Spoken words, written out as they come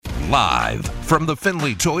Live from the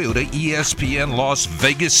Findlay Toyota ESPN Las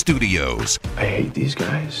Vegas studios. I hate these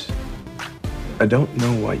guys. I don't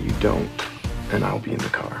know why you don't, and I'll be in the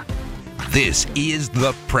car. This is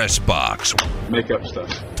the Press Box. Make up stuff.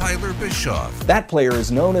 Tyler Bischoff. That player is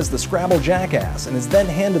known as the Scrabble Jackass and is then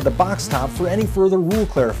handed the box top for any further rule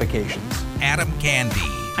clarifications. Adam Candy.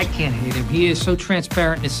 I can't hate him. He is so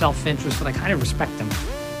transparent in his self-interest that I kind of respect him.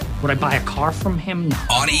 Would I buy a car from him? No.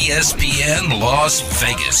 On ESPN Las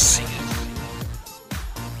Vegas.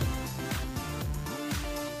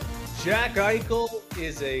 Jack Eichel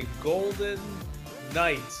is a Golden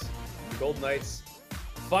Knight. The Golden Knights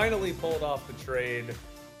finally pulled off the trade,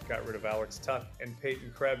 got rid of Alex Tuch and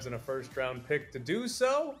Peyton Krebs in a first-round pick to do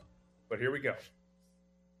so, but here we go.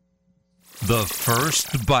 The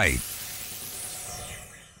first bite.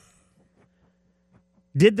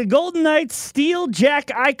 Did the Golden Knights steal Jack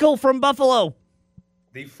Eichel from Buffalo?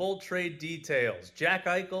 The full trade details. Jack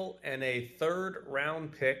Eichel and a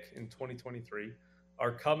third-round pick in 2023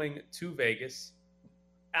 are coming to Vegas.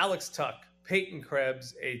 Alex Tuch, Peyton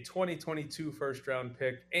Krebs, a 2022 first-round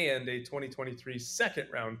pick, and a 2023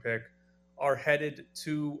 second-round pick are headed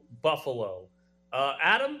to Buffalo.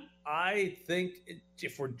 Adam, I think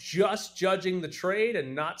if we're just judging the trade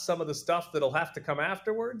and not some of the stuff that'll have to come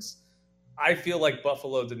afterwards, I feel like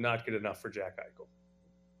Buffalo did not get enough for Jack Eichel.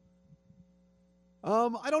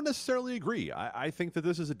 I don't necessarily agree. I think that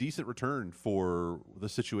this is a decent return for the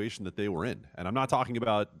situation that they were in. And I'm not talking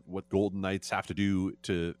about what Golden Knights have to do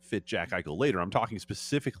to fit Jack Eichel later. I'm talking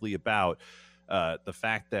specifically about the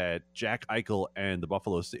fact that Jack Eichel and the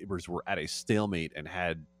Buffalo Sabres were at a stalemate and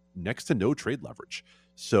had next to no trade leverage.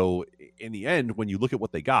 So in the end, when you look at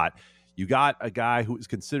what they got, you got a guy who is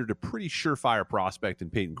considered a pretty surefire prospect in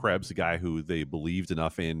Peyton Krebs, a guy who they believed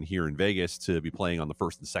enough in here in Vegas to be playing on the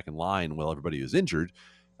first and second line while everybody is injured.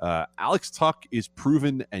 Alex Tuch is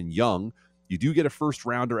proven and young. You do get a first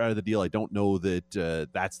rounder out of the deal. I don't know that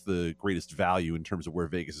that's the greatest value in terms of where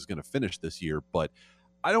Vegas is going to finish this year, but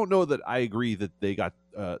I don't know that I agree that they got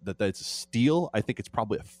that's a steal. I think it's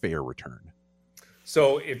probably a fair return.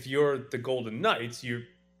 So if you're the Golden Knights, you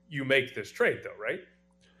make this trade though, right?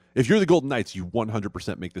 If you're the Golden Knights, you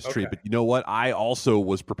 100% make this trade. Okay. But you know what? I also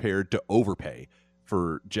was prepared to overpay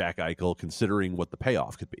for Jack Eichel, considering what the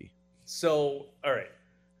payoff could be. So, all right.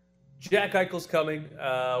 Jack Eichel's coming.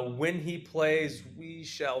 When he plays, we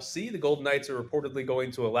shall see. The Golden Knights are reportedly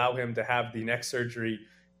going to allow him to have the neck surgery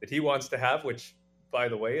that he wants to have, which, by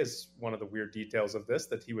the way, is one of the weird details of this,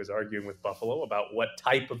 that he was arguing with Buffalo about what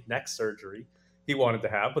type of neck surgery he wanted to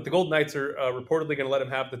have. But the Golden Knights are reportedly going to let him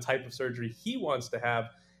have the type of surgery he wants to have,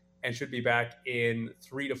 and should be back in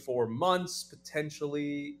 3 to 4 months,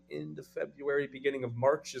 potentially into February, beginning of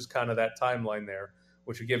March is kind of that timeline there,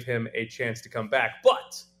 which would give him a chance to come back.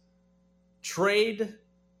 But trade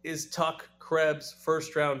is Tuch, Krebs,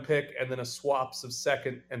 first-round pick, and then a swaps of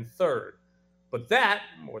second and third. But that,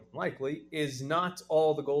 more than likely, is not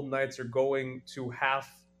all the Golden Knights are going to have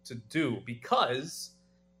to do, because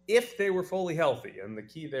if they were fully healthy, and the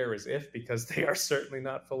key there is if, because they are certainly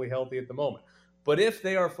not fully healthy at the moment, but if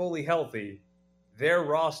they are fully healthy, their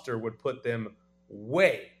roster would put them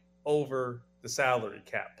way over the salary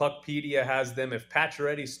cap. Puckpedia has them, if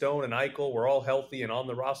Pacioretty, Stone, and Eichel were all healthy and on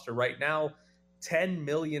the roster right now, $10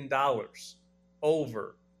 million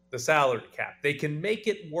over the salary cap. They can make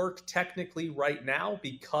it work technically right now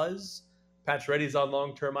because Pacioretty's on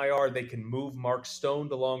long-term IR. They can move Mark Stone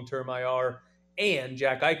to long-term IR, and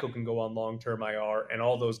Jack Eichel can go on long-term IR, and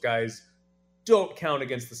all those guys don't count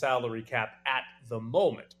against the salary cap at the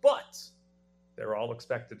moment. But they're all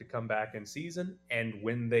expected to come back in season, and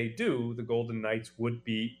when they do, the Golden Knights would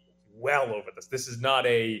be well over this. This is not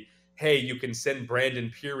a, hey, you can send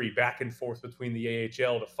Brandon Peary back and forth between the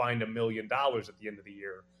AHL to find $1 million at the end of the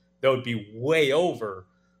year. That would be way over.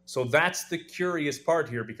 So that's the curious part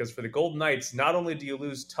here, because for the Golden Knights, not only do you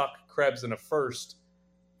lose Tuch, Krebs, and a first,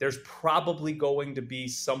 there's probably going to be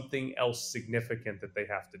something else significant that they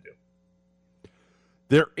have to do.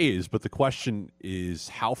 There is, but the question is,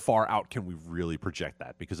 how far out can we really project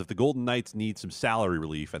that? Because if the Golden Knights need some salary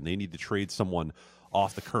relief and they need to trade someone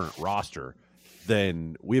off the current roster,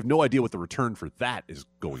 then we have no idea what the return for that is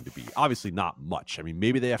going to be. Obviously not much. I mean,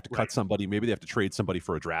 maybe they have to cut somebody, maybe they have to trade somebody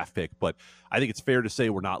for a draft pick, but I think it's fair to say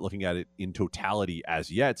we're not looking at it in totality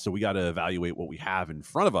as yet, so we got to evaluate what we have in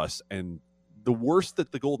front of us. And the worst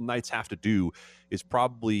that the Golden Knights have to do is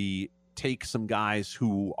probably take some guys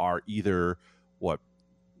who are either,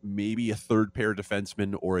 maybe a third pair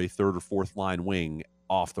defenseman or a third or fourth line wing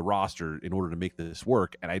off the roster in order to make this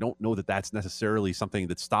work. And I don't know that that's necessarily something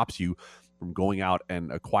that stops you from going out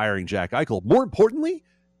and acquiring Jack Eichel. More importantly,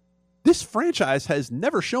 this franchise has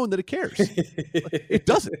never shown that it cares. It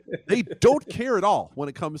doesn't. They don't care at all when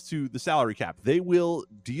it comes to the salary cap. They will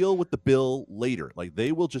deal with the bill later. Like,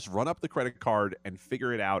 they will just run up the credit card and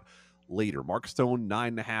figure it out later. Mark Stone,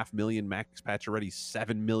 $9.5 million. Max Pacioretty,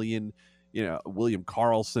 $7 million. You know, William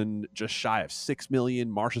Karlsson, just shy of $6 million.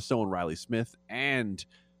 Marcia Stone, Riley Smith, and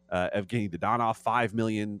Evgeny Dadonov, $5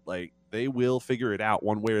 million. Like, they will figure it out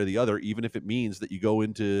one way or the other, even if it means that you go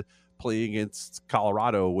into playing against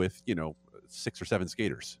Colorado with, 6 or 7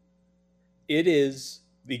 skaters. It is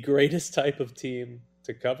the greatest type of team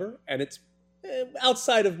to cover, and it's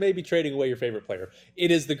outside of maybe trading away your favorite player.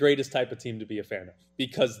 It is the greatest type of team to be a fan of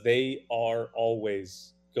because they are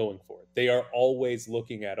always going for it. They are always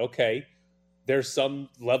looking at, okay, there's some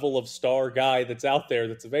level of star guy that's out there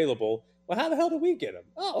that's available. Well, how the hell do we get him?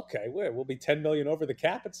 Oh, okay, we'll be $10 million over the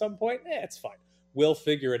cap at some point. It's fine. We'll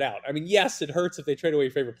figure it out. I mean, yes, it hurts if they trade away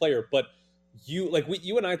your favorite player, but you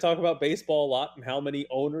and I talk about baseball a lot and how many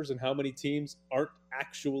owners and how many teams aren't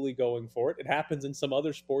actually going for it. It happens in some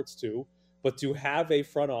other sports too, but to have a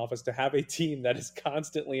front office, to have a team that is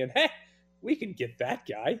constantly hey, we can get that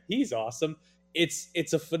guy. He's awesome.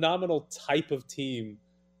 It's a phenomenal type of team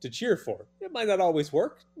to cheer for. It might not always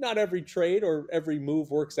work. Not every trade or every move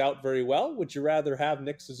works out very well. Would you rather have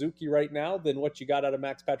Nick Suzuki right now than what you got out of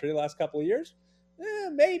Max Pacioretty the last couple of years?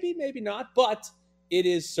 Maybe, maybe not. But it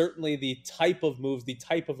is certainly the type of moves, the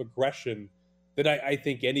type of aggression that I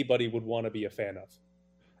think anybody would want to be a fan of.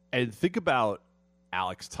 And think about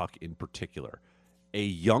Alex Tuch in particular. A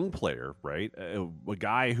young player, right? A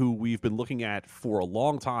guy who we've been looking at for a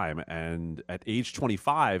long time, and at age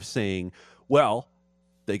 25 saying, well,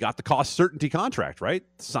 they got the cost certainty contract, right?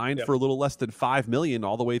 Signed for a little less than $5 million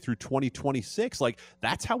all the way through 2026. Like,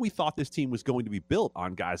 that's how we thought this team was going to be built,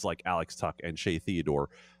 on guys like Alex Tuch and Shea Theodore.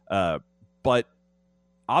 But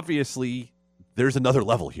obviously, there's another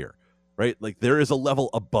level here, right? Like, there is a level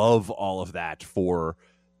above all of that for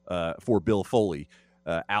Bill Foley.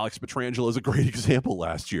 Alex Pietrangelo is a great example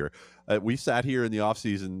last year. We sat here in the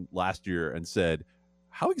offseason last year and said,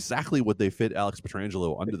 how exactly would they fit Alex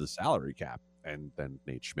Pietrangelo under the salary cap? And then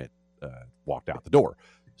Nate Schmidt walked out the door.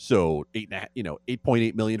 So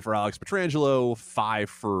 $8.8 million for Alex Pietrangelo, $5 million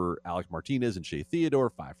for Alec Martinez and Shea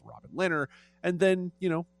Theodore, $5 million for Robin Lehner. And then,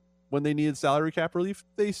 when they needed salary cap relief,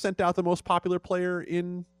 they sent out the most popular player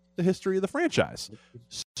in the history of the franchise.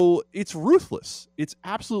 So it's ruthless. It's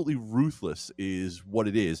absolutely ruthless is what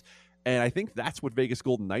it is. And I think that's what Vegas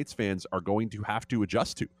Golden Knights fans are going to have to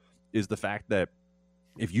adjust to, is the fact that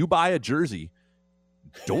if you buy a jersey,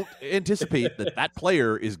 don't anticipate that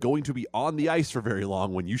player is going to be on the ice for very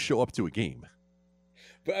long when you show up to a game.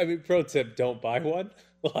 But I mean, pro tip, don't buy one.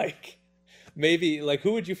 Maybe,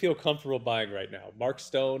 who would you feel comfortable buying right now? Mark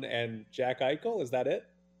Stone and Jack Eichel? Is that it?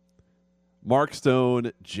 Mark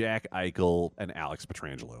Stone, Jack Eichel, and Alex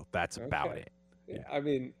Pietrangelo. That's about it. Yeah. I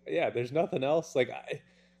mean, there's nothing else.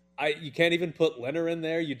 You can't even put Leonard in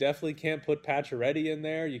there. You definitely can't put Pacioretty in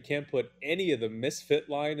there. You can't put any of the misfit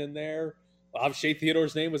line in there. Shea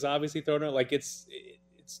Theodore's name was obviously thrown out. It's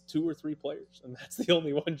 2 or 3 players, and that's the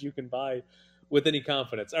only ones you can buy with any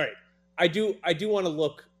confidence. All right, I do want to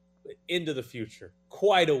look into the future,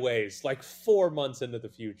 quite a ways, 4 months into the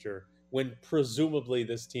future, when presumably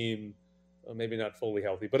this team, maybe not fully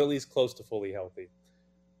healthy, but at least close to fully healthy,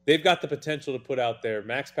 they've got the potential to put out there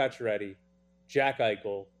Max Pacioretty, Jack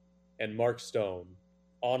Eichel, and Mark Stone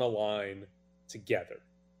on a line together.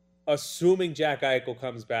 Assuming Jack Eichel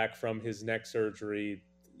comes back from his neck surgery,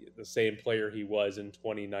 the same player he was in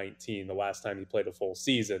 2019, the last time he played a full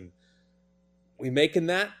season, we making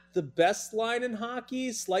that the best line in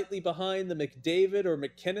hockey, slightly behind the McDavid or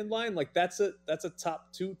McKinnon line? That's a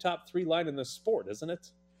top 2, top 3 line in the sport, isn't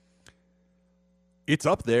it? It's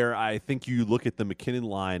up there. I think you look at the McKinnon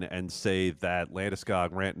line and say that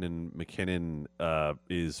Landeskog, Rantanen, McKinnon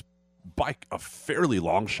is by a fairly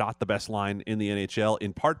long shot the best line in the NHL,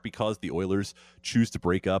 in part because the Oilers choose to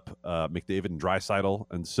break up McDavid and Draisaitl,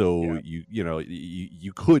 and so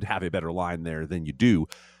you could have a better line there than you do.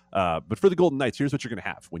 But for the Golden Knights, here's what you're going to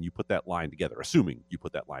have when you put that line together, assuming you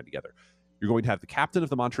put that line together. You're going to have the captain of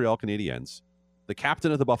the Montreal Canadiens, the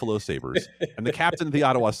captain of the Buffalo Sabres, and the captain of the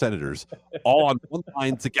Ottawa Senators all on one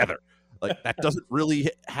line together. That doesn't really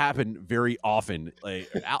happen very often.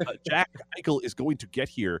 Jack Eichel is going to get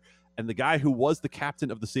here, and the guy who was the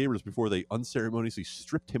captain of the Sabres before they unceremoniously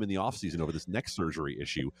stripped him in the offseason over this neck surgery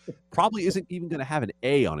issue probably isn't even going to have an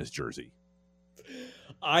A on his jersey.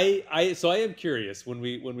 I am curious when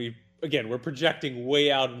we again, we're projecting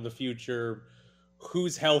way out in the future.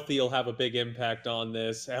 Who's healthy will have a big impact on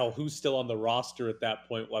this. Hell, who's still on the roster at that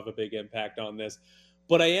point will have a big impact on this.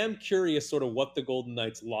 But I am curious sort of what the Golden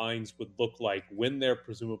Knights lines would look like when they're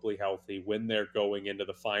presumably healthy, when they're going into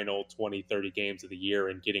the final 20, 30 games of the year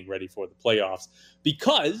and getting ready for the playoffs.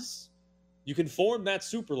 Because you can form that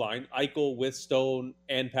super line, Eichel with Stone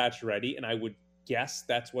and Pacioretty, and I would guess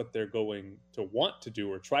that's what they're going to want to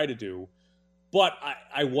do or try to do. But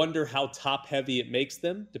I wonder how top-heavy it makes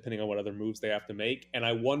them, depending on what other moves they have to make. And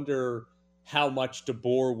I wonder how much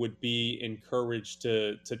DeBoer would be encouraged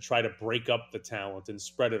to try to break up the talent and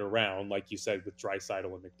spread it around, like you said, with Draisaitl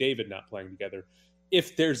and McDavid not playing together,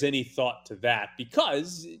 if there's any thought to that.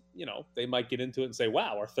 Because, they might get into it and say,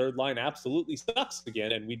 wow, our third line absolutely sucks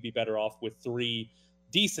again, and we'd be better off with 3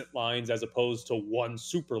 decent lines as opposed to 1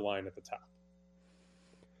 super line at the top.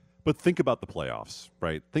 But think about the playoffs,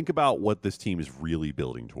 right? Think about what this team is really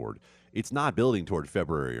building toward. It's not building toward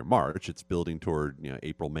February or March. It's building toward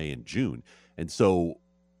April, May, and June. And so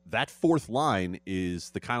that fourth line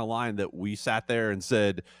is the kind of line that we sat there and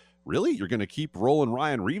said, really? You're going to keep rolling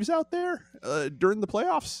Ryan Reeves out there during the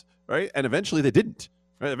playoffs, right? And eventually they didn't.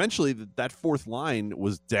 Right? Eventually that fourth line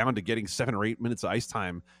was down to getting 7 or 8 minutes of ice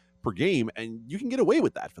time per game, and you can get away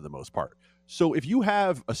with that for the most part. So if you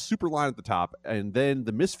have a super line at the top and then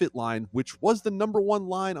the misfit line, which was the number 1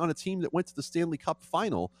 line on a team that went to the Stanley Cup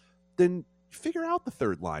final, then figure out the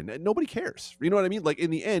third line. Nobody cares. You know what I mean? Like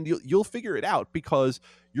in the end, you'll figure it out because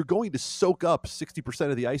you're going to soak up 60%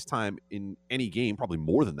 of the ice time in any game, probably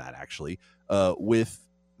more than that actually, with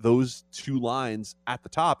those 2 lines at the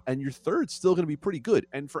top, and your third's still going to be pretty good.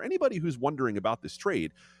 And for anybody who's wondering about this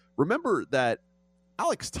trade, remember that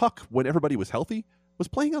Alex Tuch, when everybody was healthy, was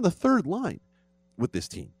playing on the third line with this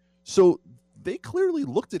team. So they clearly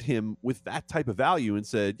looked at him with that type of value and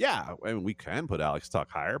said, yeah, I mean, we can put Alex Tuch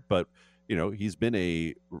higher, but he's been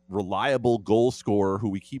a reliable goal scorer who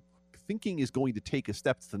we keep thinking is going to take a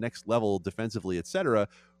step to the next level defensively, etc.,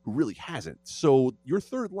 who really hasn't. So your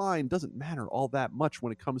third line doesn't matter all that much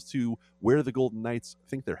when it comes to where the Golden Knights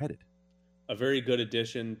think they're headed. A very good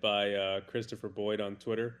addition by Christopher Boyd on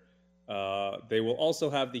Twitter. They will also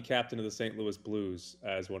have the captain of the St. Louis Blues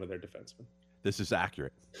as one of their defensemen. This is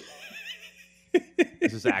accurate.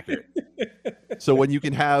 This is accurate. So when you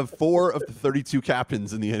can have 4 of the 32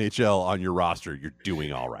 captains in the NHL on your roster, you're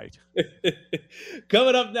doing all right.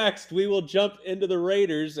 Coming up next, we will jump into the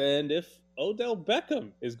Raiders and if Odell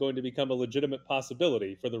Beckham is going to become a legitimate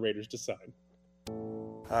possibility for the Raiders to sign.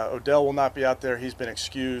 Odell will not be out there. He's been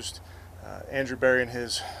excused. Andrew Berry and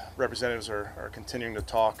his representatives are continuing to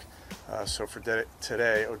talk. So for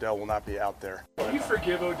today, Odell will not be out there. Do you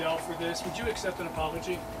forgive Odell for this? Would you accept an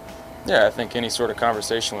apology? Yeah, I think any sort of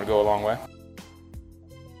conversation would go a long way.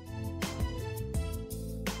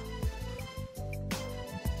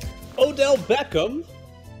 Odell Beckham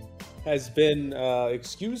has been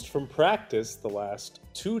excused from practice the last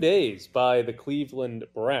 2 days by the Cleveland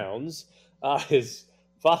Browns. His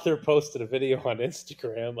father posted a video on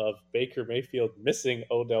Instagram of Baker Mayfield missing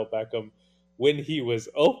Odell Beckham when he was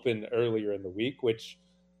open earlier in the week, which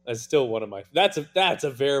is still one of my. That's a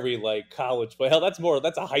very college, but hell,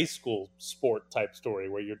 that's a high school sport type story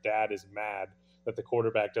where your dad is mad that the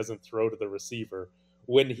quarterback doesn't throw to the receiver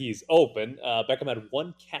when he's open. Beckham had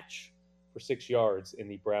 1 catch for 6 yards in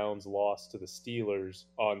the Browns' loss to the Steelers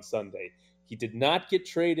on Sunday. He did not get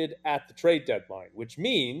traded at the trade deadline, which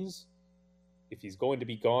means if he's going to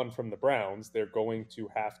be gone from the Browns, they're going to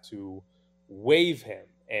have to waive him.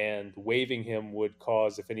 And waiving him would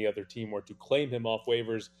cause, if any other team were to claim him off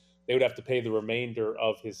waivers, they would have to pay the remainder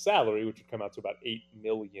of his salary, which would come out to about $8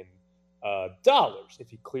 million. If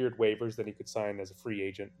he cleared waivers, then he could sign as a free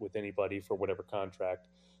agent with anybody for whatever contract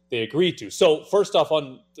they agreed to. So first off,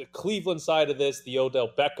 on the Cleveland side of this, the Odell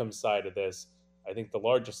Beckham side of this, I think the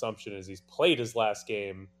large assumption is he's played his last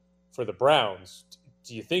game for the Browns.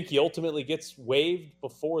 Do you think he ultimately gets waived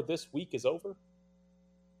before this week is over?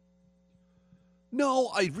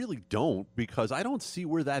 No, I really don't, because I don't see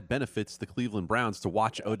where that benefits the Cleveland Browns to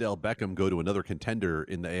watch Odell Beckham go to another contender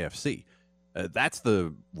in the AFC. That's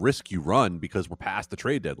the risk you run because we're past the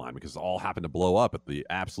trade deadline, because it all happened to blow up at the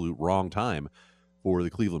absolute wrong time for the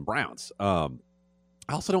Cleveland Browns. I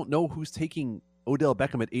also don't know who's taking Odell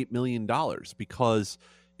Beckham at $8 million, because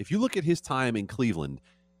if you look at his time in Cleveland,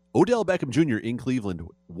 Odell Beckham Jr. in Cleveland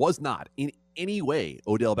was not in any way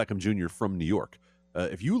Odell Beckham Jr. from New York.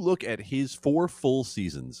 If you look at his 4 full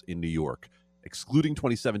seasons in New York, excluding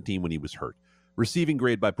 2017 when he was hurt, receiving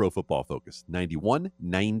grade by Pro Football Focus, 91,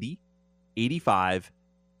 90, 85,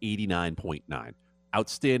 89.9.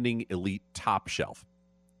 Outstanding, elite, top shelf.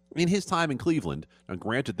 In his time in Cleveland, now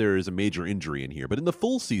granted there is a major injury in here, but in the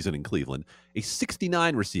full season in Cleveland, a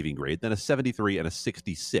 69 receiving grade, then a 73 and a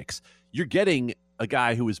 66. You're getting a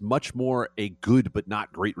guy who is much more a good but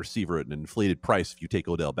not great receiver at an inflated price if you take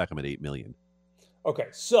Odell Beckham at $8 million. Okay,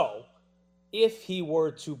 so if he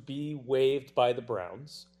were to be waived by the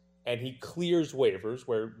Browns and he clears waivers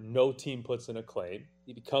where no team puts in a claim,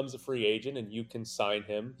 he becomes a free agent and you can sign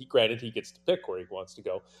him. Granted, he gets to pick where he wants to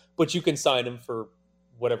go, but you can sign him for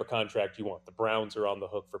whatever contract you want. The Browns are on the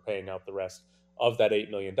hook for paying out the rest of that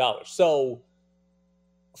 $8 million. So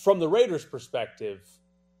from the Raiders' perspective,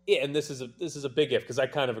 and this is a big if, because I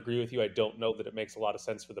kind of agree with you. I don't know that it makes a lot of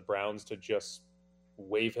sense for the Browns to just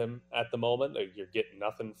waive him at the moment. Like, you're getting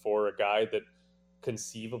nothing for a guy that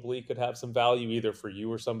conceivably could have some value either for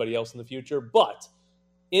you or somebody else in the future. But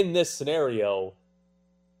in this scenario,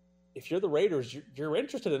 if you're the Raiders, you're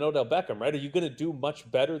interested in Odell Beckham, right? Are you going to do much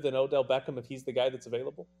better than Odell Beckham if he's the guy that's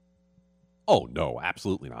available? Oh, no,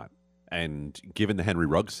 absolutely not. And given the Henry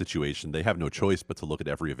Ruggs situation, they have no choice but to look at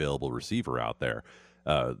every available receiver out there.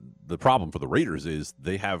 The problem for the Raiders is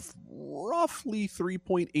they have roughly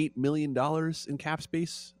 $3.8 million in cap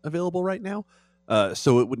space available right now.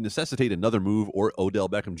 So it would necessitate another move or Odell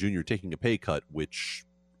Beckham Jr. taking a pay cut, which,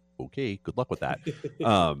 okay, good luck with that.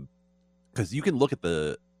 Because you can look at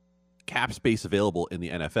the cap space available in the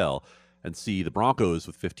NFL and see the Broncos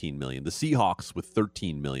with $15 million, the Seahawks with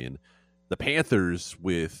 $13 million, the Panthers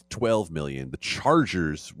with $12 million, the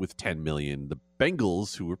Chargers with $10 million, the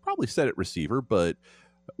Bengals, who were probably set at receiver, but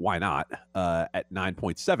why not, at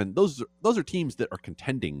 9.7. Those are teams that are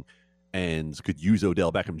contending and could use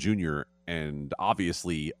Odell Beckham Jr. and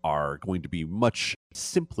obviously are going to be much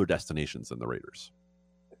simpler destinations than the Raiders.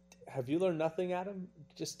 Have you learned nothing, Adam?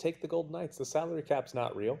 Just take the Golden Knights. The salary cap's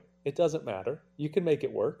not real. It doesn't matter. You can make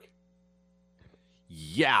it work.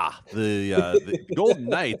 Yeah, the Golden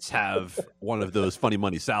Knights have one of those funny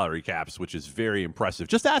money salary caps, which is very impressive.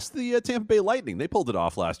 Just ask the Tampa Bay Lightning; they pulled it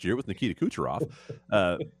off last year with Nikita Kucherov.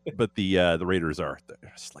 But the Raiders are a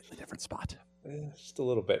slightly different spot, just a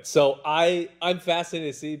little bit. So I'm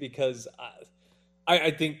fascinated to see, because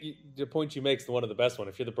I think the point you make is one of the best one.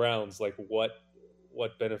 If you're the Browns, like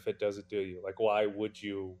what benefit does it do you? Like, why would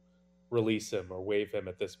you release him or waive him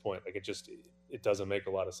at this point? Like, it doesn't make a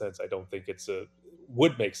lot of sense. I don't think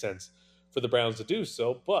would make sense for the Browns to do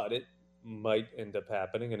so, but it might end up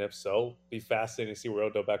happening. And if so, be fascinating to see where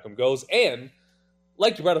Odell Beckham goes. And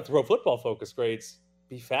like you brought up the Pro Football Focus grades,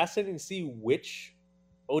 be fascinating to see which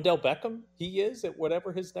Odell Beckham he is at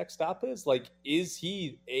whatever his next stop is. Like, is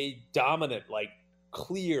he a dominant, like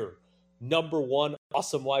clear number one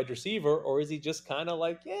awesome wide receiver, or is he just kind of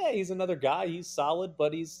like, yeah, he's another guy, he's solid,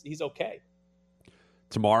 but he's okay?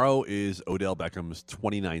 Tomorrow is Odell Beckham's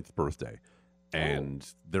 29th birthday, and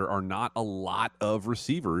there are not a lot of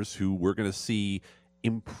receivers who we're going to see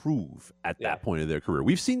improve at that point of their career.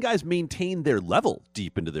 We've seen guys maintain their level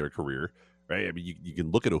deep into their career, right? I mean, you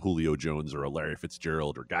can look at a Julio Jones or a Larry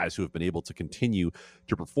Fitzgerald or guys who have been able to continue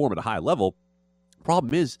to perform at a high level.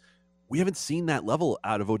 Problem is, we haven't seen that level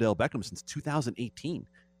out of Odell Beckham since 2018.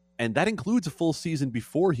 And that includes a full season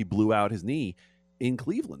before he blew out his knee in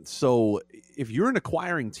Cleveland. So if you're an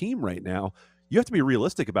acquiring team right now, you have to be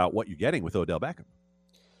realistic about what you're getting with Odell Beckham.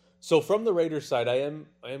 So from the Raiders side, I am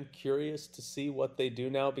curious to see what they do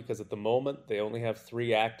now, because at the moment they only have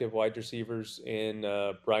 3 active wide receivers in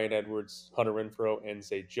Bryan Edwards, Hunter Renfrow, and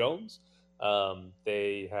Zay Jones.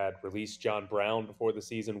 They had released John Brown before the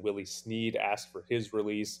season. Willie Snead asked for his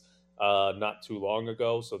release not too long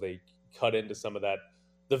ago, so they cut into some of that.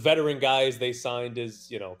 The veteran guys they signed as,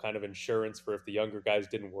 kind of insurance for if the younger guys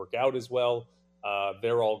didn't work out as well.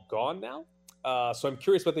 They're all gone now. So I'm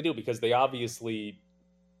curious what they do, because they obviously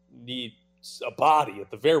need a body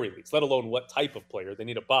at the very least, let alone what type of player. They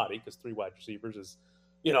need a body, because 3 wide receivers is,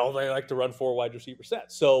 they like to run 4 wide receiver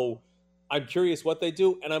sets. So I'm curious what they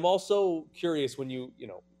do. And I'm also curious when you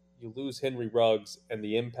lose Henry Ruggs and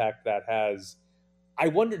the impact that has. I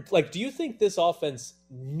wondered, do you think this offense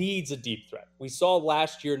needs a deep threat? We saw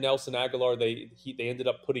last year Nelson Aguilar, they ended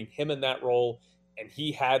up putting him in that role, and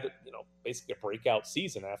he had, basically a breakout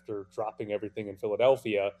season after dropping everything in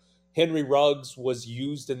Philadelphia. Henry Ruggs was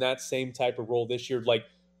used in that same type of role this year. Like,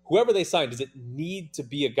 whoever they signed, does it need to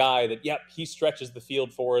be a guy that, he stretches the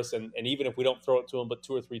field for us, and even if we don't throw it to him but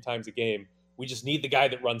 2 or 3 times a game, we just need the guy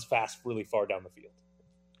that runs fast really far down the field?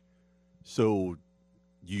 So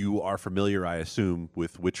you are familiar, I assume,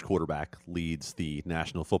 with which quarterback leads the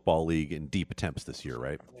National Football League in deep attempts this year,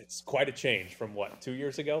 right? It's quite a change from 2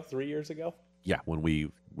 years ago, 3 years ago? Yeah, when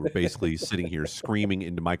we were basically sitting here screaming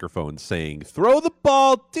into microphones saying, throw the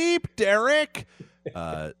ball deep, Derek!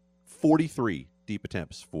 43 deep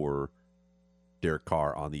attempts for Derek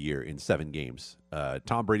Carr on the year in 7 games.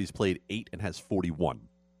 Tom Brady's played 8 and has 41.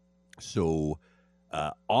 So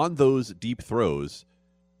On those deep throws,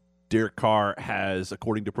 Derek Carr has,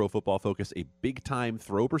 according to Pro Football Focus, a big-time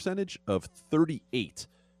throw percentage of 38.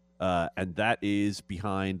 And that is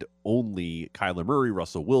behind only Kyler Murray,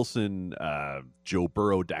 Russell Wilson, Joe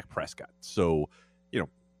Burrow, Dak Prescott. So,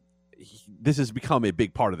 this has become a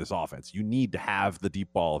big part of this offense. You need to have the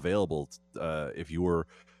deep ball available if you were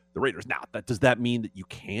the Raiders. Now, does that mean that you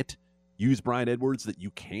can't use Bryan Edwards, that you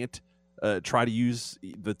can't try to use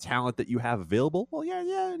the talent that you have available? Well,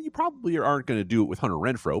 yeah, you probably aren't going to do it with Hunter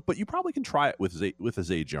Renfrow, but you probably can try it with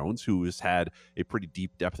Zay Jones, who has had a pretty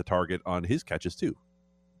deep depth of target on his catches too.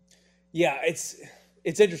 Yeah, it's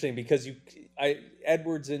interesting because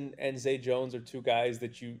Edwards and Zay Jones are two guys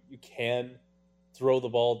that you can throw the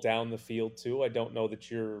ball down the field too. I don't know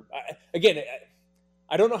that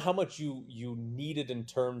I don't know how much you need it in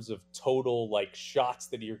terms of total like shots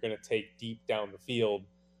that you're going to take deep down the field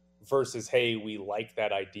versus, hey, we like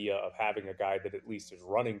that idea of having a guy that at least is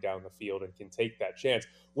running down the field and can take that chance.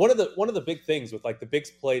 One of the big things with like the big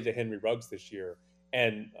play to Henry Ruggs this year,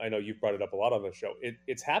 and I know you've brought it up a lot on the show,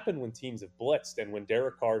 it's happened when teams have blitzed and when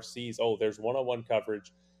Derek Carr sees, there's one-on-one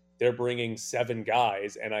coverage, they're bringing 7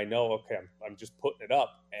 guys, and I know, okay, I'm just putting it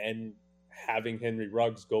up and having Henry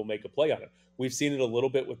Ruggs go make a play on it. We've seen it a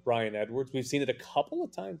little bit with Bryan Edwards. We've seen it a couple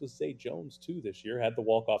of times with Zay Jones, too, this year. Had the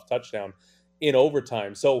walk-off touchdown in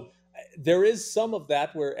overtime. So there is some of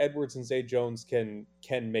that where Edwards and Zay Jones can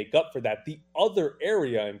make up for that. The other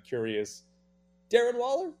area I'm curious, Darren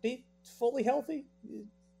Waller, be fully healthy?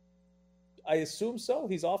 I assume so.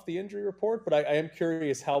 He's off the injury report, but I am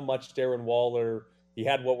curious how much Darren Waller... He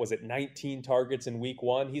had, 19 targets in week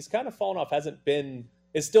 1. He's kind of fallen off.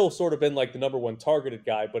 It's still sort of been like the number one targeted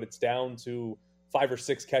guy, but it's down to 5 or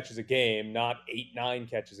 6 catches a game, not 8, 9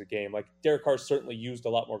 catches a game. Like Derek Carr certainly used a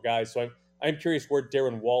lot more guys. So I'm curious where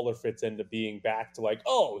Darren Waller fits into being back to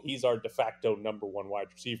he's our de facto number 1 wide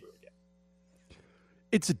receiver again.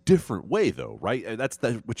 It's a different way though, right? That's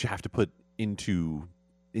what you have to put into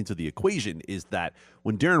the equation is that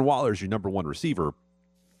when Darren Waller is your number 1 receiver,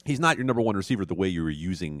 he's not your number 1 receiver the way you were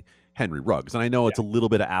using Henry Ruggs. And I know it's a little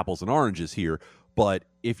bit of apples and oranges here, but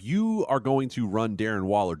if you are going to run Darren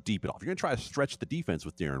Waller deep enough, you're going to try to stretch the defense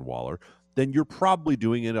with Darren Waller, then you're probably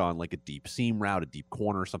doing it on like a deep seam route, a deep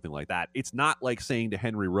corner, something like that. It's not like saying to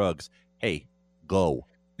Henry Ruggs, hey, go,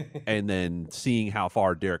 and then seeing how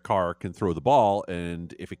far Derek Carr can throw the ball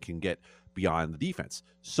and if it can get beyond the defense.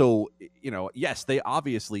 So, yes, they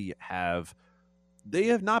obviously have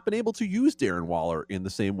not been able to use Darren Waller in the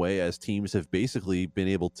same way as teams have basically been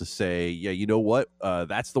able to say, yeah, you know what?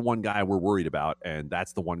 That's the one guy we're worried about, and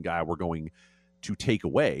that's the one guy we're going to take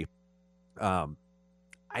away. I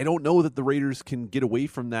don't know that the Raiders can get away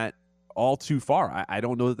from that all too far. I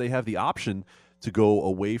don't know that they have the option to go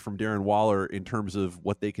away from Darren Waller in terms of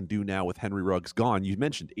what they can do now with Henry Ruggs gone. You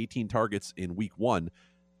mentioned 18 targets in week 1.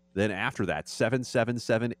 Then after that, 7, 7,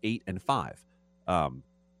 7, 8, and 5.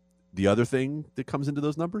 The other thing that comes into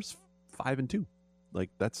those numbers, 5 and 2. Like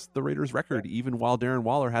that's the Raiders' record, even while Darren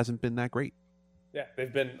Waller hasn't been that great. Yeah,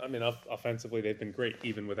 they've been. I mean, offensively, they've been great,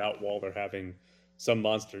 even without Waller having some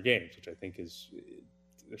monster games, which I think there's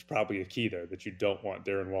probably a key there that you don't want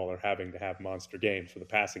Darren Waller having to have monster games for the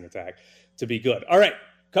passing attack to be good. All right,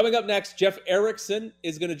 coming up next, Jeff Erickson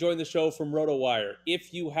is going to join the show from RotoWire.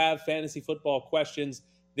 If you have fantasy football questions,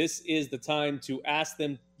 this is the time to ask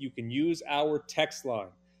them. You can use our text line.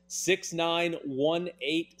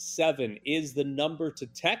 69187 is the number to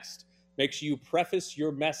text. Make sure you preface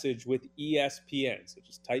your message with ESPN. So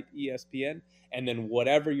just type ESPN and then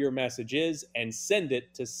whatever your message is and send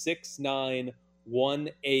it to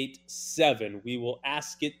 69187. We will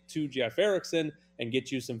ask it to Jeff Erickson and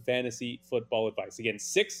get you some fantasy football advice. Again,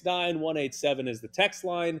 69187 is the text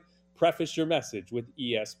line. Preface your message with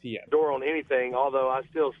ESPN. Door on anything, although I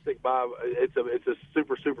still stick by it's a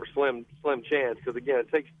super slim chance because again it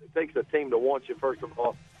takes a team to want you first of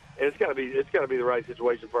all, and it's got to be the right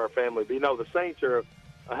situation for our family. But the Saints are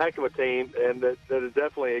a heck of a team, and that is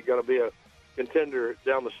definitely going to be a contender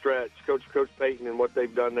down the stretch. Coach Payton and what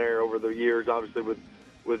they've done there over the years, obviously with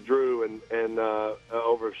Drew and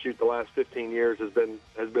over the last 15 years has been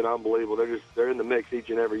unbelievable. They're in the mix each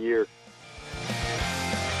and every year.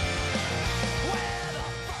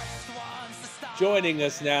 Joining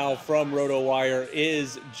us now from RotoWire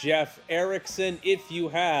is Jeff Erickson. If you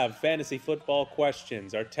have fantasy football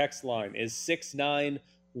questions, our text line is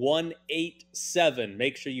 69187.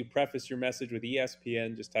 Make sure you preface your message with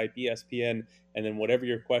ESPN. Just type ESPN and then whatever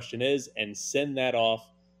your question is and send that off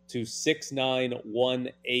to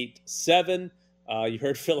 69187. You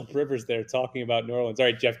heard Philip Rivers there talking about New Orleans. All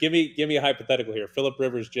right, Jeff, give me a hypothetical here. Philip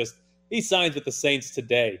Rivers he signs with the Saints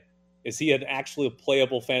today. Is he an actually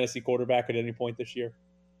playable fantasy quarterback at any point this year?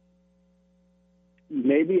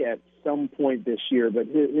 Maybe at some point this year, but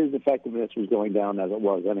his effectiveness was going down as it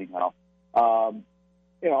was anyhow.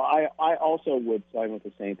 I also would sign with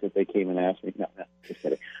the Saints if they came and asked me. No, just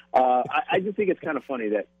kidding. I just think it's kind of funny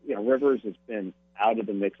that Rivers has been out of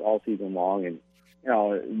the mix all season long, and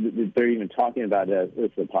they're even talking about it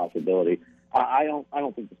as a possibility. I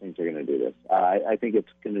don't think the Saints are going to do this. I think it's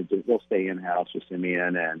going to they'll stay in house with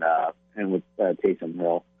Simeon and with Taysom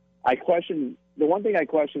Hill. The one thing I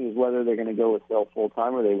question is whether they're going to go with Hill full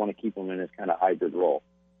time or they want to keep him in this kind of hybrid role.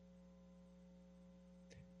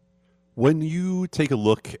 When you take a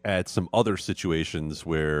look at some other situations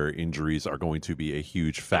where injuries are going to be a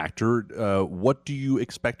huge factor, what do you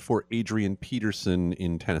expect for Adrian Peterson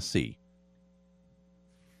in Tennessee?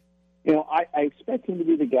 I expect him to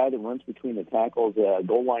be the guy that runs between the tackles,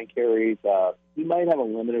 goal line carries. He might have a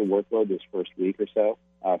limited workload this first week or so,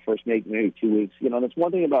 maybe 2 weeks. That's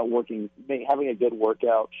one thing about having a good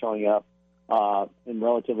workout, showing up in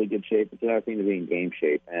relatively good shape. It's another thing to be in game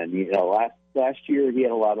shape. And, last year he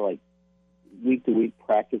had a lot of, week-to-week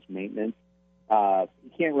practice maintenance. He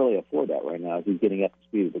can't really afford that right now as he's getting up to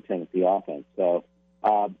speed with the Tennessee offense. So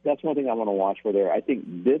that's one thing I want to watch for there. I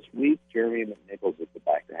think this week, Jeremy McNichols is the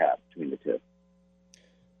back to have between the two.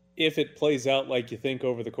 If it plays out like you think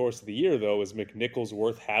over the course of the year, though, is McNichols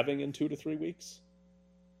worth having in 2 to 3 weeks?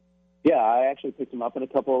 Yeah, I actually picked him up in a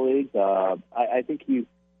couple of leagues. I think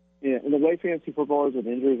in the way fantasy football is with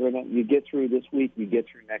injuries right now, you get through this week, you get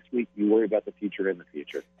through next week, you worry about the future in the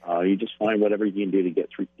future. You just find whatever you can do to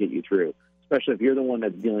get you through, especially if you're the one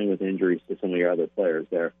that's dealing with injuries to some of your other players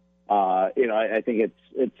there. I think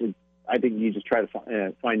I think you just try to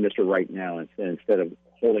find Mr. Right now instead of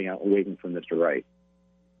holding out and waiting for Mr. Right.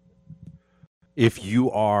 If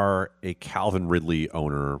you are a Calvin Ridley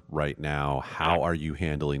owner right now, how are you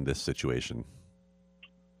handling this situation?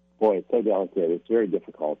 Boy, it's so delicate. It's very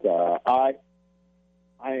difficult. I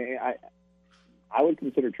would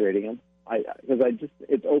consider trading him because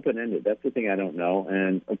it's open ended. That's the thing I don't know,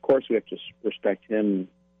 and of course we have to respect him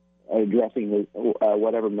addressing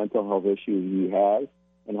whatever mental health issue he has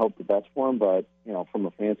and hope the best for him. But from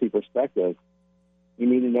a fantasy perspective, you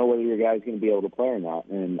need to know whether your guy's going to be able to play or not,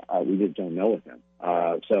 and we just don't know with him.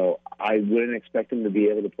 So I wouldn't expect him to be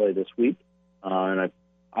able to play this week, and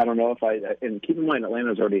I don't know and keep in mind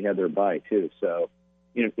Atlanta's already had their bye too, so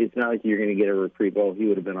it's not like you're going to get a reprieve. Oh, he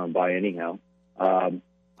would have been on bye anyhow.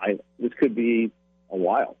 This could be a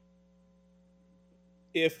while.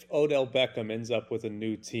 If Odell Beckham ends up with a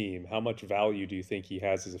new team, how much value do you think he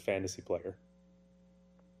has as a fantasy player?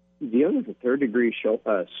 Dealing with a third-degree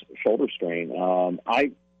shoulder strain,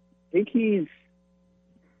 I think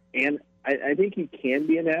I think he can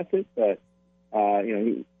be an asset, but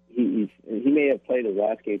he may have played his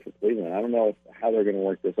last game for Cleveland. I don't know how they're going to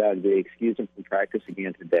work this out. They excused him from practice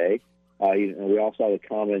again today. We all saw the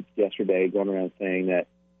comments yesterday going around saying that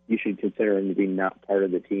you should consider him to be not part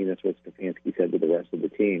of the team. That's what Stefanski said to the rest of the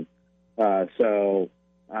team. So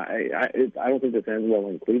I don't think this ends well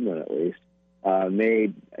in Cleveland, at least. I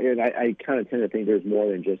kind of tend to think there's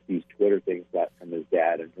more than just these Twitter things from his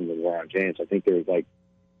dad and from LeBron James. I think there's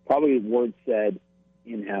probably words said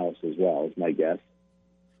in-house as well, is my guess.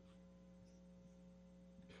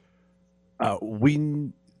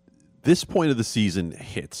 When this point of the season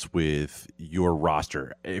hits with your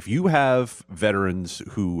roster, if you have veterans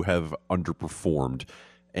who have underperformed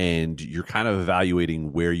and you're kind of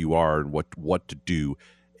evaluating where you are and what to do,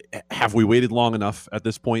 have we waited long enough at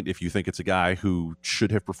this point if you think it's a guy who should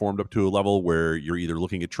have performed up to a level where you're either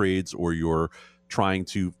looking at trades or you're trying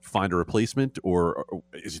to find a replacement, or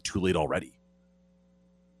is it too late already?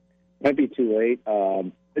 Might be too late.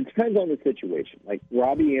 It depends on the situation. Like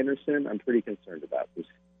Robbie Anderson, I'm pretty concerned about this.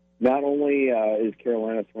 Not only is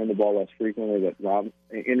Carolina throwing the ball less frequently, but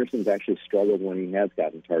Anderson's actually struggled when he has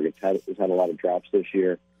gotten targets. He's had a lot of drops this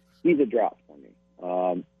year. He's a drop for me.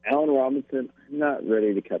 Allen Robinson, I'm not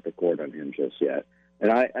ready to cut the cord on him just yet.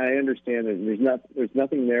 And I understand that there's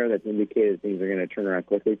nothing there that's indicated things are going to turn around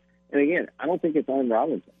quickly. And again, I don't think it's on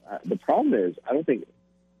Robinson. The problem is I don't think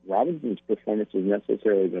Robinson's performance has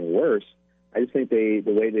necessarily been worse. I just think the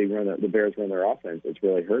way the Bears run their offense, it's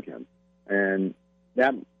really hurt him. And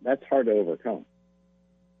that's hard to overcome.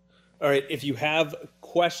 All right, if you have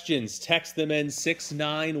questions, text them in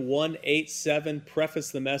 69187.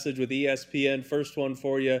 Preface the message with ESPN. First one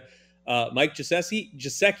for you, Mike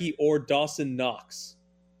Gesicki or Dawson Knox?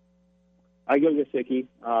 I go Gesicki.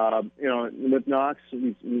 With Knox,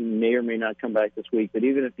 he may or may not come back this week, but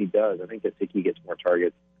even if he does, I think Gesicki gets more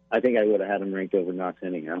targets. I think I would have had him ranked over Knox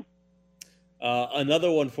anyhow.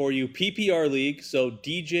 Another one for you, PPR league. So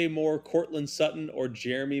DJ Moore, Cortland Sutton, or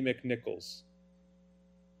Jeremy McNichols?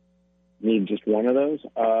 Need just one of those?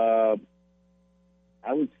 I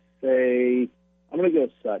would say I'm going to go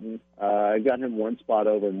Sutton. I got him one spot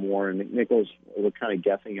over Moore, and McNichols, we're kind of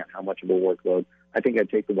guessing at how much of a workload. I think I'd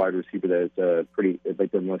take the wide receiver that's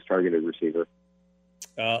like the most targeted receiver.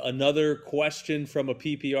 Another question from a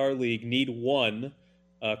PPR league. Need one.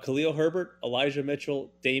 Khalil Herbert, Elijah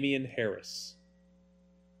Mitchell, Damian Harris.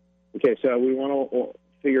 Okay, so we want to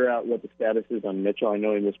figure out what the status is on Mitchell. I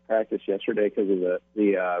know he missed practice yesterday because of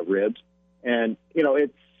the ribs, and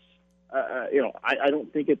it's I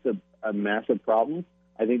don't think it's a massive problem.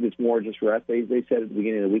 I think it's more just rest. They said at the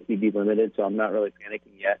beginning of the week he'd be limited, so I'm not really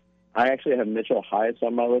panicking yet. I actually have Mitchell highest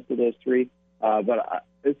on my list of those three, but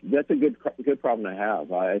that's a good problem to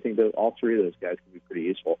have. I think that all three of those guys can be pretty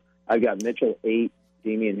useful. I've got Mitchell 8,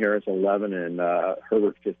 Damian Harris 11, and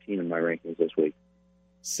Herbert 15 in my rankings this week.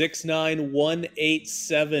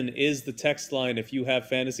 69187 is the text line. If you have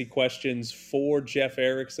fantasy questions for Jeff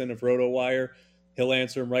Erickson of RotoWire, he'll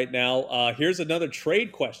answer them right now. Here's another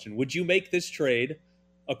trade question. Would you make this trade?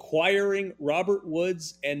 Acquiring Robert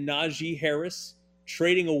Woods and Najee Harris,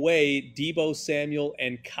 trading away Deebo Samuel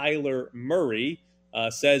and Kyler Murray.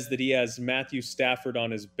 Says that he has Matthew Stafford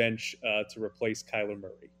on his bench to replace Kyler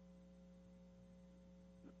Murray.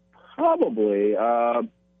 Probably. I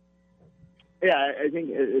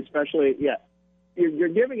think especially, you're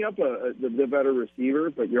giving up the better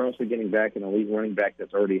receiver, but you're also getting back an elite running back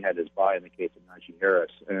that's already had his bye in the case of Najee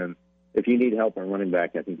Harris. And if you need help on running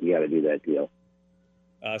back, I think you got to do that deal.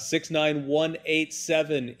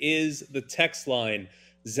 69187 is the text line.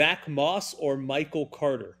 Zach Moss or Michael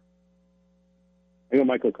Carter? I go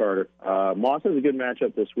Michael Carter. Moss has a good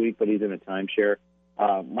matchup this week, but he's in a timeshare.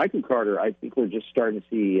 Michael Carter, I think we're just starting to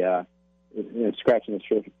see scratching the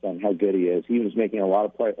surface on how good he is. He was making a lot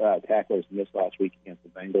of tacklers miss last week against the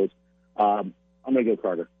Bengals. I'm going to go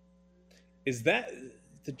Carter. Is that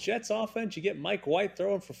the Jets offense? You get Mike White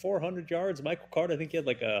throwing for 400 yards. Michael Carter, I think he had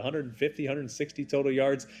like 150, 160 total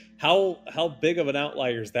yards. How big of an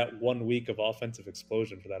outlier is that 1 week of offensive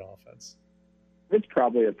explosion for that offense? It's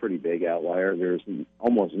probably a pretty big outlier. There's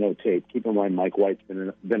almost no tape. Keep in mind, Mike White's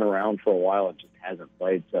been around for a while and just hasn't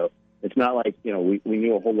played. So it's not like we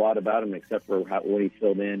knew a whole lot about him except for when he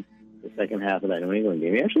filled in the second half of that New England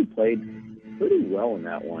game. He actually played pretty well in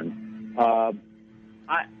that one.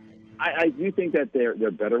 I do think that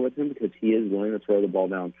they're better with him because he is willing to throw the ball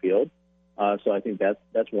downfield. So I think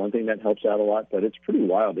that's one thing that helps out a lot. But it's pretty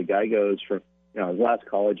wild. The guy goes from his last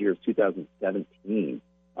college year is 2017.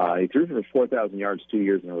 He threw for 4,000 yards 2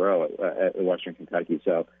 years in a row at Western Kentucky.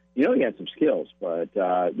 So, he had some skills, but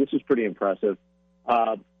this is pretty impressive.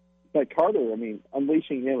 But Carter,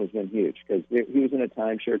 unleashing him has been huge because he was in a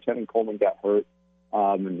timeshare. Tevin Coleman got hurt,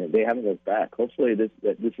 and they haven't looked back. Hopefully this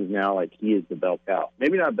is now like he is the bell cow.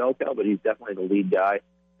 Maybe not bell cow, but he's definitely the lead guy.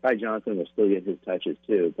 Ty Johnson will still get his touches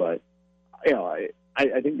too. But,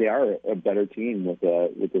 I think they are a better team with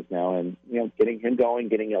this now. And, getting him going,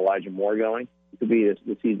 getting Elijah Moore going, it could be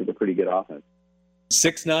the seeds of a pretty good offense.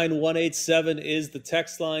 69187 is the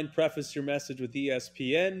text line. Preface your message with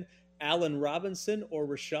ESPN. Allen Robinson or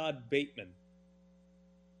Rashad Bateman?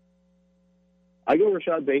 I go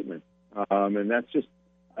Rashad Bateman. And that's just,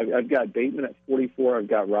 I've got Bateman at 44. I've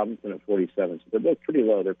got Robinson at 47. So they're both pretty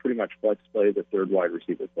low. They're pretty much flex play, the third wide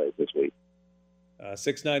receiver plays this week.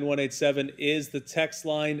 69187 is the text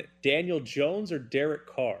line. Daniel Jones or Derek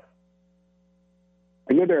Carr?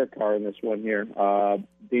 I go Derek Carr in this one here.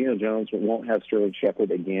 Daniel Jones won't have Sterling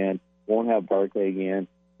Shepard again, won't have Barkley again.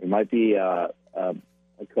 There might be a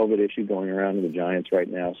COVID issue going around in the Giants right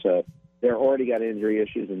now. So they're already got injury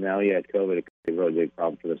issues, and now you add COVID. It could be a really big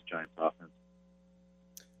problem for this Giants offense.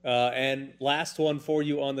 And last one for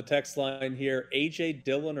you on the text line here. A.J.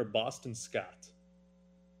 Dillon or Boston Scott?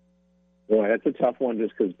 Boy, that's a tough one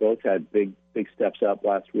just because both had big steps up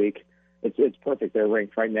last week. It's perfect. They're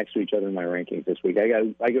ranked right next to each other in my rankings this week.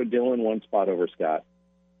 I go Dillon one spot over Scott.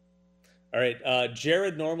 All right.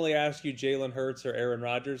 Jared normally asks you Jalen Hurts or Aaron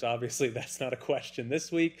Rodgers. Obviously, that's not a question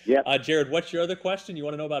this week. Yep. Jared, what's your other question? You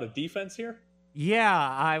want to know about a defense here? Yeah,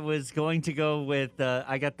 I was going to go with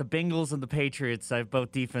I got the Bengals and the Patriots. I have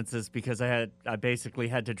both defenses because I basically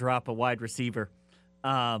had to drop a wide receiver. So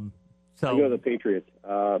I go the Patriots.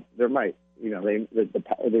 There might.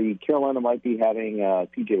 The Carolina might be having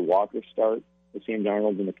P.J. Walker start with Sam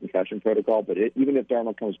Darnold in the concussion protocol, but even if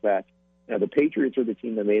Darnold comes back, the Patriots are the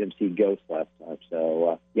team that made him see ghosts last time.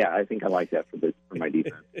 So, I think I like that for my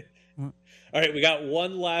defense. All right, we got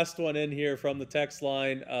one last one in here from the text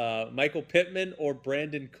line. Michael Pittman or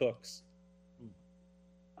Brandon Cooks?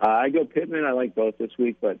 I go Pittman. I like both this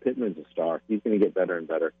week, but Pittman's a star. He's going to get better and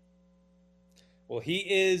better. Well, he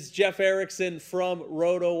is Jeff Erickson from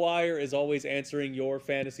RotoWire, is always answering your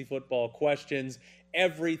fantasy football questions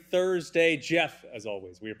every Thursday. Jeff, as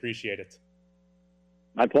always, we appreciate it.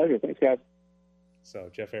 My pleasure. Thanks, guys. So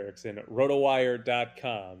Jeff Erickson,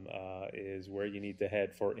 rotowire.com is where you need to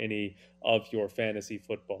head for any of your fantasy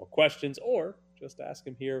football questions, or just ask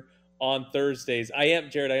him here on Thursdays.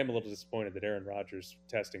 Jared, I am a little disappointed that Aaron Rodgers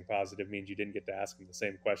testing positive means you didn't get to ask him the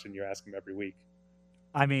same question you ask him every week.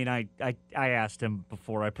 I mean, I asked him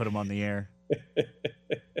before I put him on the air.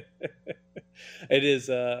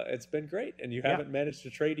 It's been great, and you haven't managed to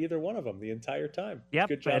trade either one of them the entire time. Yep,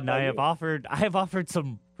 good job. And I have offered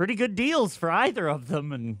some pretty good deals for either of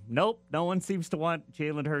them, and nope, no one seems to want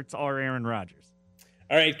Jalen Hurts or Aaron Rodgers.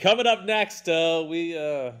 All right, coming up next, we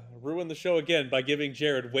ruined the show again by giving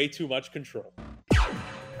Jared way too much control.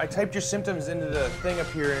 I typed your symptoms into the thing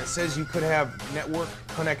up here, and it says you could have network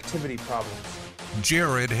connectivity problems.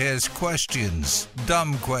 Jared has questions,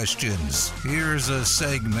 dumb questions. Here's a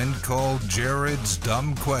segment called Jared's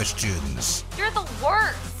Dumb Questions. You're the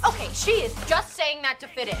worst. Okay, she is just saying that to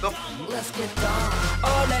fit in. Let's get dumb.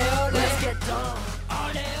 Ole, ole. Let's get dumb.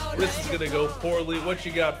 Ole, ole. This is going to go poorly. What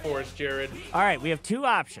you got for us, Jared? All right, we have two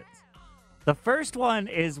options. The first one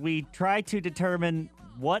is we try to determine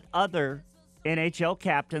what other NHL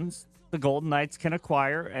captains the Golden Knights can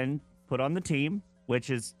acquire and put on the team, which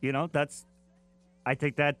is, I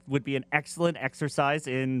think that would be an excellent exercise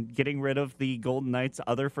in getting rid of the Golden Knights'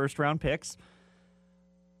 other first-round picks.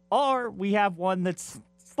 Or we have one that's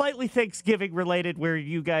slightly Thanksgiving-related where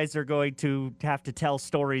you guys are going to have to tell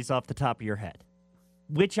stories off the top of your head.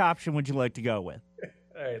 Which option would you like to go with?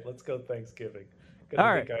 All right, let's go Thanksgiving. All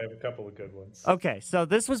I think I have a couple of good ones. Okay, so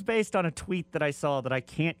this was based on a tweet that I saw that I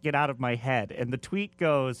can't get out of my head. And the tweet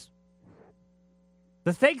goes,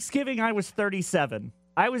 "The Thanksgiving I was 37.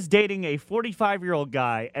 I was dating a 45-year-old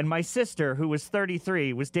guy, and my sister, who was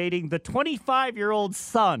 33, was dating the 25-year-old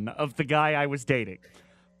son of the guy I was dating.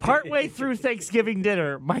 Partway through Thanksgiving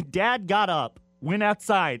dinner, my dad got up, went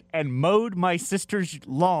outside, and mowed my sister's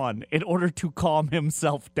lawn in order to calm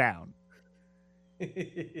himself down."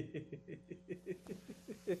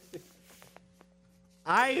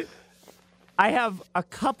 I have a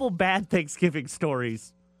couple bad Thanksgiving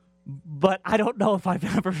stories, but I don't know if I've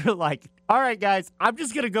ever all right, guys, I'm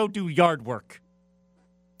just going to go do yard work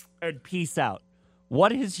and peace out.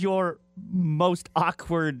 What is your most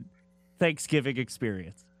awkward Thanksgiving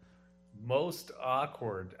experience? Most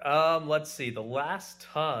awkward. Let's see. The last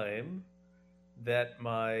time that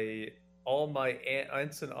all my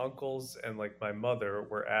aunts and uncles and my mother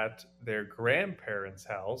were at their grandparents'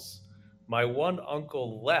 house, my one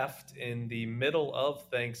uncle left in the middle of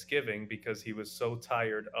Thanksgiving because he was so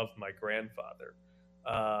tired of my grandfather.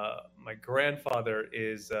 My grandfather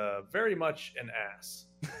is very much an ass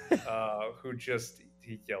who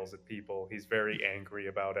he yells at people. He's very angry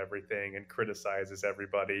about everything and criticizes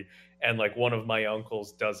everybody. And one of my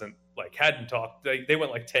uncles hadn't talked. They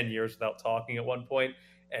went 10 years without talking at one point,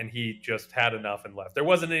 and he just had enough and left. There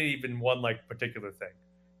wasn't even one particular thing.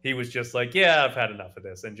 He was just yeah, I've had enough of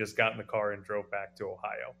this, and just got in the car and drove back to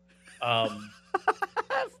Ohio.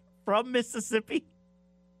 From Mississippi?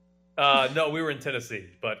 No, we were in Tennessee,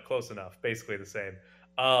 but close enough. Basically the same.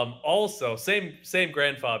 Also, same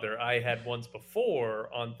grandfather. I had once before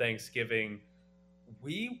on Thanksgiving.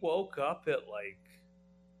 We woke up at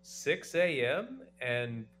 6 a.m.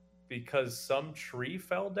 and because some tree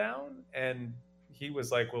fell down, and he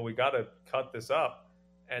was like, "Well, we got to cut this up."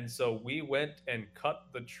 And so we went and cut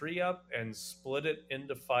the tree up and split it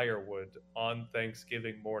into firewood on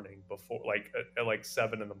Thanksgiving morning before at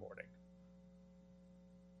 7 in the morning.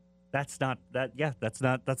 That's not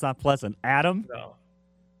pleasant. Adam? No.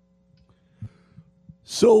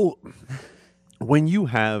 So when you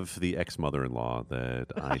have the ex-mother-in-law that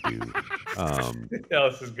I do, yeah,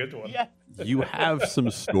 this is a good one. Yeah. You have some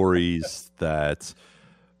stories that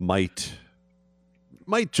might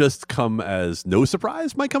just come as no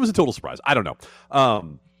surprise, might come as a total surprise. I don't know.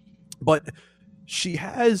 But she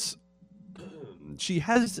has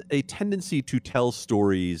a tendency to tell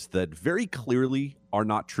stories that very clearly are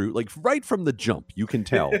not true. Right from the jump, you can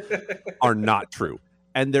tell are not true.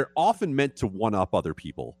 And they're often meant to one-up other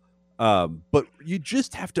people. But you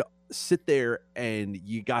just have to sit there and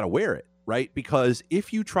you got to wear it, right? Because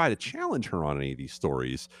if you try to challenge her on any of these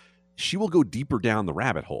stories, she will go deeper down the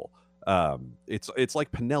rabbit hole. It's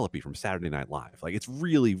like Penelope from Saturday Night Live. It's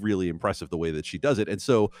really, really impressive the way that she does it. And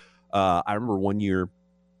so I remember one year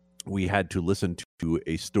we had to listen to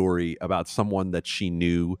a story about someone that she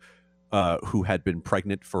knew who had been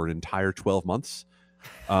pregnant for an entire 12 months.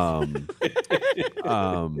 And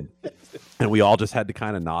we all just had to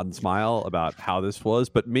kind of nod and smile about how this was.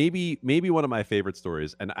 But maybe one of my favorite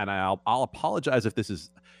stories, and I'll apologize if this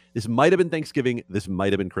might have been Thanksgiving, this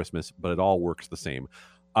might have been Christmas, but it all works the same.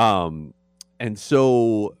 And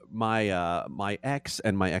so my ex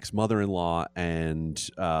and my ex mother-in-law and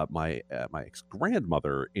my ex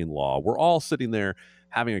grandmother-in-law were all sitting there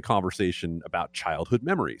having a conversation about childhood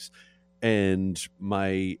memories. And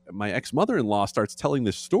my ex mother-in-law starts telling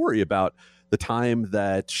this story about the time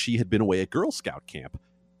that she had been away at Girl Scout camp,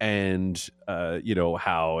 and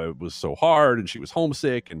how it was so hard and she was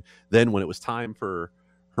homesick. And then when it was time for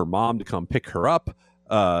her mom to come pick her up,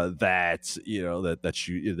 they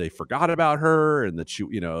forgot about her, and that it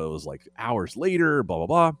was like hours later, blah blah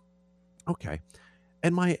blah. Okay,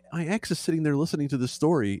 and my ex is sitting there listening to this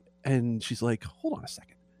story, and she's like, "Hold on a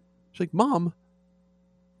second." She's like, "Mom,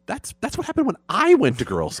 that's what happened when I went to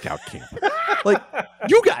Girl Scout camp. Like,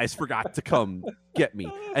 you guys forgot to come get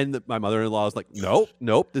me." And my mother-in-law is like, "Nope,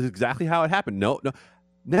 this is exactly how it happened. No."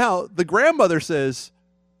 Now the grandmother says,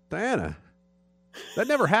 "Diana, that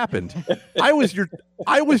never happened. I was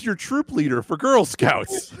your troop leader for Girl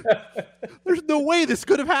Scouts. There's no way this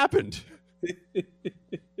could have happened."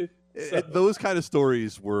 Those kind of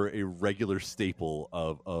stories were a regular staple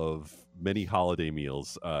of many holiday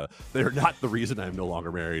meals. They're not the reason I'm no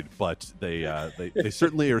longer married, but they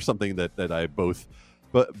certainly are something that I both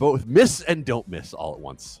miss and don't miss all at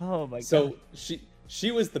once. Oh my god! So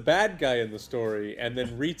she was the bad guy in the story, and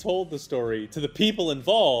then retold the story to the people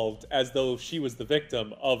involved as though she was the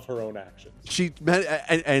victim of her own actions. She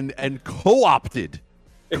and co-opted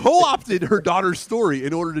her daughter's story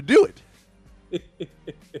in order to do it.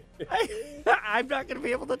 I'm not going to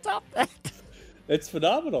be able to top that. It's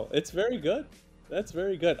phenomenal. It's very good. That's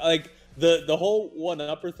very good. Like the whole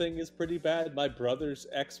one-upper thing is pretty bad. My brother's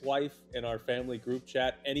ex-wife in our family group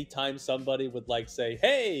chat, anytime somebody would say,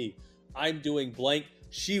 "Hey, I'm doing blank,"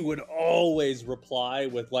 she would always reply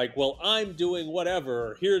with "Well, I'm doing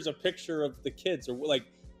whatever. Here's a picture of the kids," or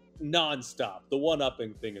nonstop. The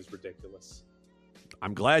one-upping thing is ridiculous.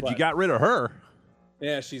 I'm glad you got rid of her.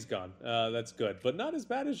 Yeah, she's gone. That's good, but not as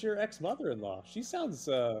bad as your ex-mother-in-law. She sounds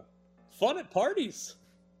fun at parties.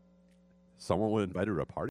 Someone would invite her to a party.